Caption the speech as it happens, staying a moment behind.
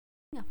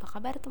Apa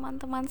kabar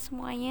teman-teman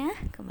semuanya?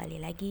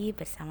 Kembali lagi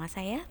bersama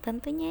saya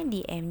tentunya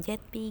di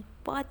MZP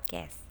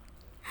Podcast.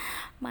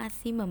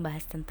 Masih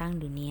membahas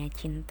tentang dunia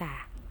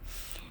cinta.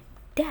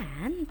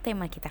 Dan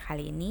tema kita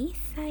kali ini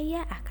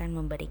saya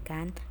akan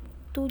memberikan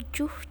 7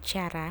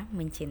 cara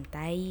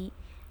mencintai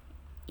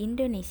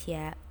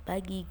Indonesia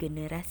bagi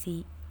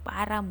generasi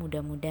para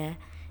muda-muda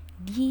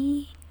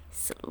di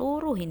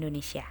seluruh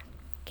Indonesia.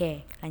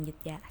 Oke, lanjut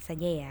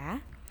saja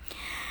ya.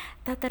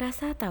 Tak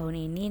terasa tahun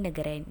ini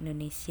negara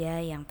Indonesia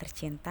yang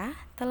tercinta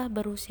telah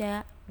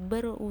berusia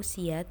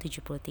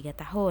 73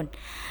 tahun.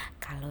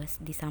 Kalau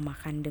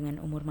disamakan dengan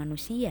umur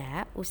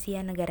manusia,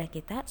 usia negara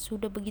kita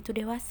sudah begitu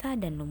dewasa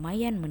dan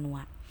lumayan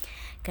menua.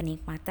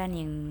 Kenikmatan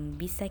yang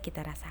bisa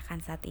kita rasakan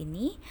saat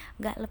ini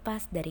gak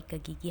lepas dari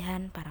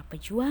kegigihan para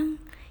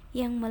pejuang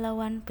yang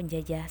melawan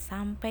penjajah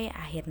sampai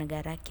akhir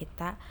negara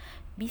kita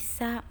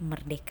bisa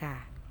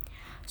merdeka.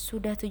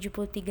 Sudah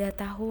 73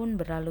 tahun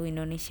berlalu,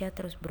 Indonesia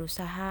terus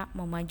berusaha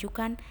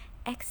memajukan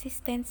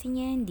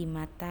eksistensinya di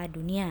mata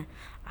dunia.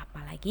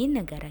 Apalagi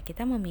negara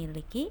kita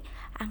memiliki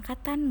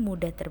angkatan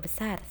muda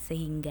terbesar,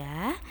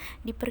 sehingga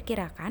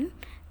diperkirakan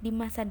di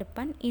masa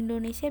depan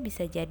Indonesia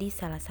bisa jadi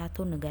salah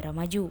satu negara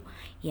maju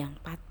yang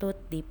patut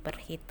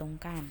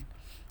diperhitungkan.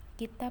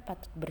 Kita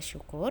patut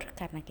bersyukur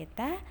karena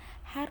kita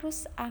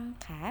harus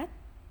angkat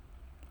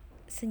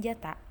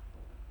senjata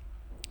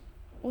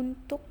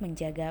untuk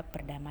menjaga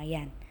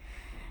perdamaian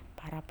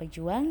para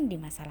pejuang di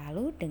masa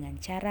lalu dengan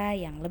cara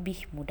yang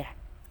lebih mudah.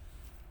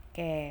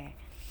 Oke.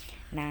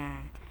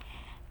 Nah,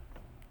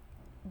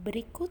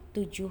 berikut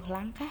 7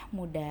 langkah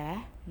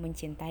mudah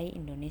mencintai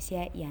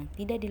Indonesia yang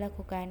bisa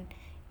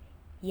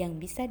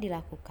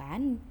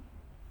dilakukan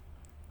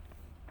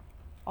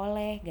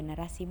oleh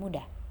generasi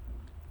muda.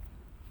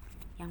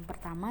 Yang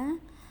pertama,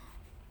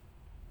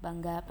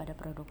 bangga pada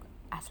produk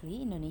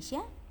asli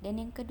Indonesia, dan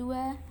yang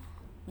kedua,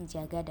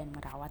 menjaga dan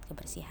merawat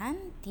kebersihan,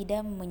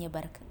 tidak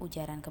menyebar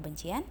ujaran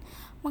kebencian,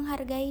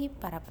 menghargai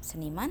para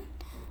seniman,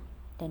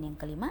 dan yang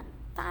kelima,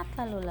 taat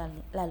lalu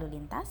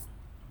lintas,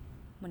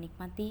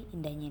 menikmati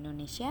indahnya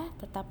Indonesia,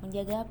 tetap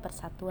menjaga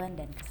persatuan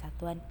dan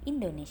kesatuan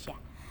Indonesia.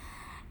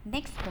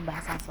 Next,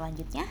 pembahasan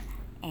selanjutnya,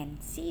 and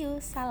see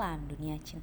you. Salam dunia cinta.